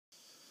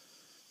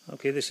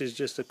Okay, this is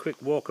just a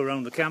quick walk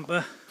around the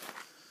camper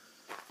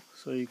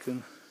so you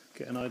can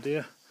get an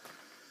idea.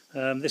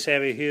 This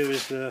area here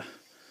is for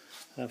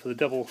the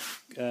double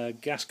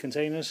gas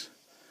containers,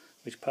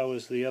 which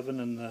powers the oven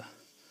and the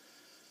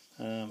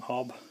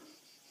hob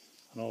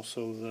and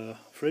also the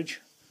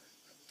fridge.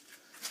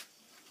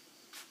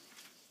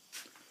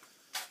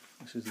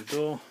 This is the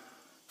door.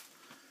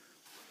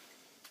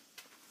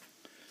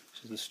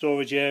 This is the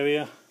storage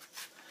area,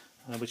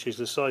 which is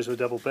the size of a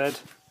double bed.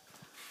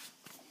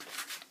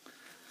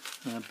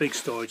 Big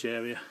storage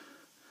area,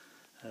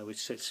 which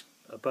sits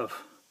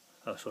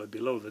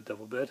below the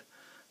double bed.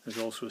 There's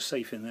also a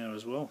safe in there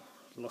as well.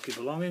 Lucky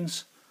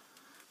belongings.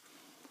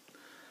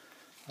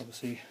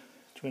 Obviously,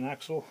 twin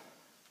axle.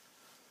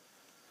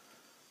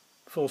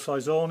 Full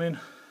size awning.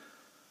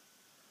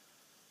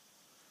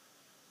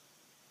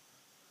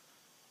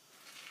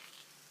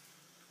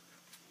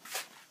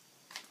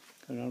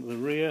 Around to the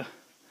rear,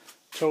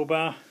 tow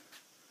bar,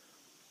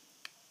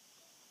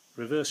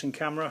 reversing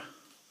camera,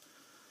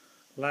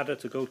 ladder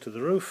to go to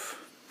the roof.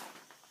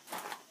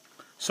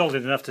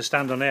 Solid enough to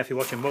stand on there if you're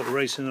watching motor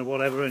racing or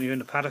whatever and you're in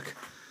the paddock.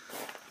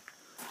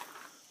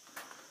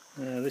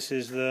 This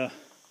is the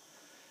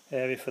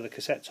area for the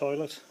cassette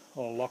toilet,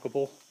 all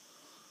lockable.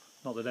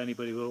 Not that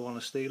anybody will want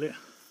to steal it.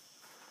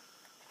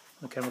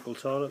 The chemical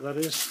toilet, that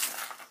is.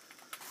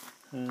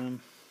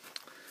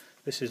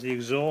 This is the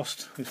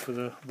exhaust, which is for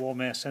the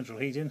warm air central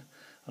heating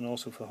and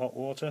also for hot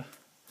water.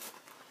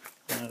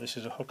 This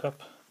is a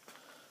hookup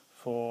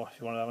for if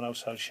you want to have an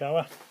outside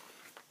shower.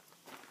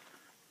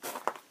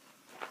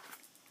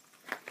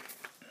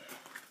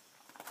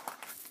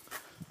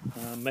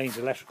 Mains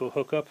electrical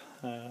hookup,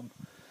 and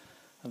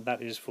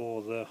that is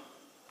for the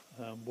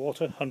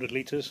water, 100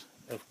 litres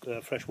of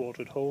fresh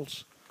water it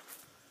holds.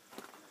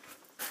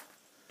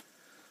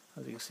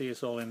 As you can see,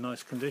 it's all in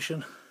nice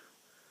condition.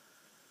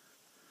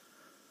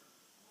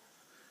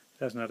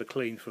 It hasn't had a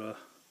clean for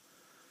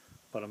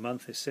about a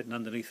month. It's sitting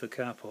underneath the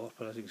carport,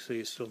 but as you can see,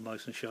 it's still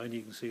nice and shiny.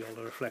 You can see all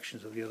the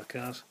reflections of the other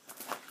cars.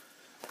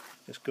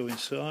 Let's go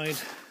inside.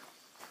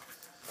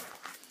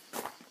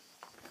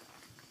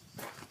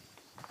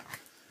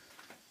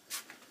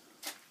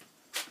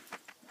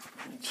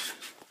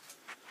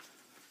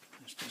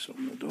 Let's just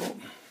open the door.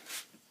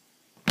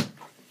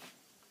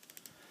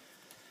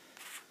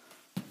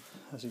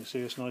 As you can see,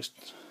 it's nice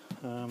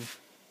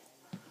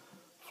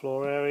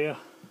floor area.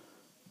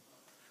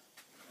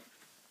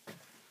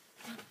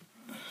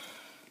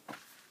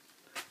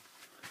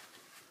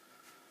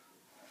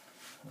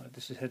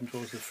 This is heading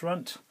towards the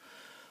front.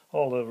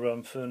 All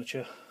the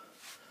furniture,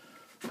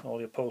 all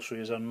the upholstery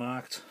is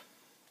unmarked.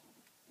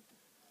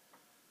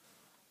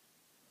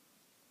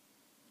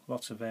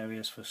 Lots of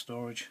areas for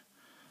storage.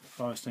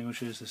 Fire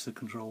extinguishers. This is the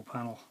control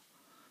panel.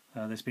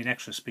 There's been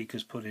extra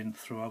speakers put in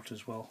throughout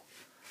as well.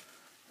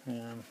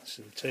 This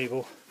is the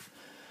table.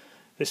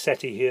 This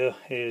settee here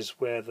is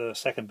where the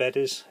second bed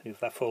is, if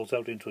that folds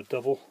out into a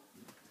double.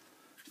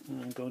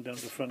 And going down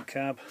to the front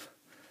cab,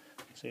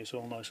 see it's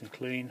all nice and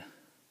clean.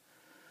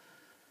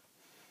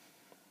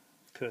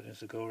 Curtains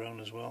to go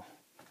around as well.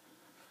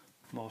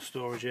 More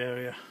storage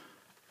area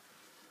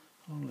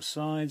on the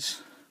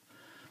sides.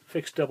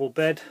 Fixed double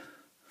bed.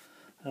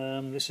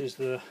 This is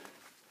the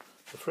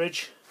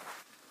fridge,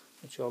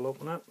 which I'll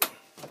open up.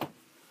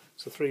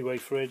 It's a three-way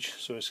fridge,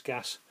 so it's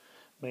gas,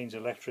 mains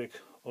electric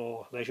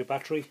or leisure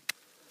battery.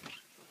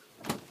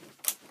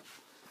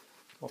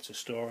 Lots of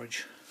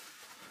storage.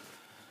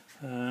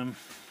 It's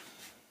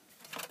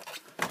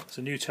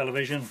a new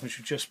television which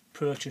we just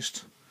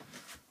purchased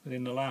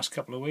within the last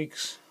couple of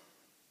weeks.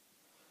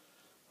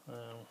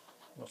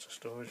 Lots of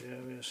storage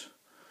areas.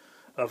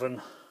 Oven,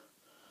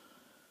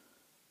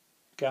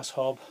 gas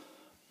hob,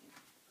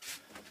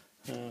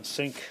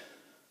 sink.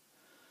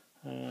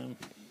 Once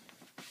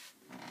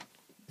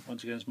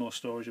again, there's more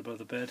storage above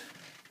the bed.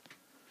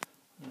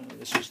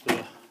 This is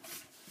the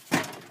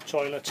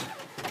toilet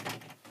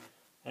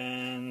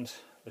and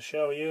the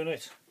shower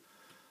unit.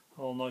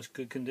 All nice,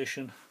 good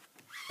condition.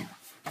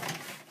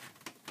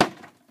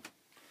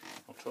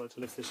 Try to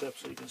lift this up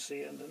so you can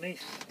see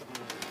underneath.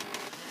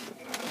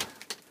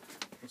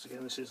 Once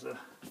again, this is the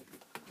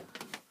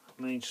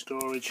main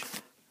storage,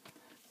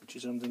 which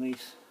is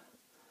underneath.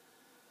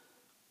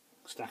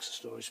 Stacks of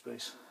storage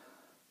space.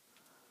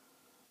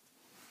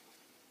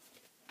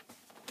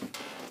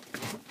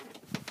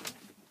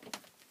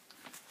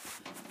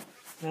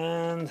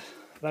 And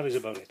that is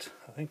about it,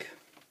 I think.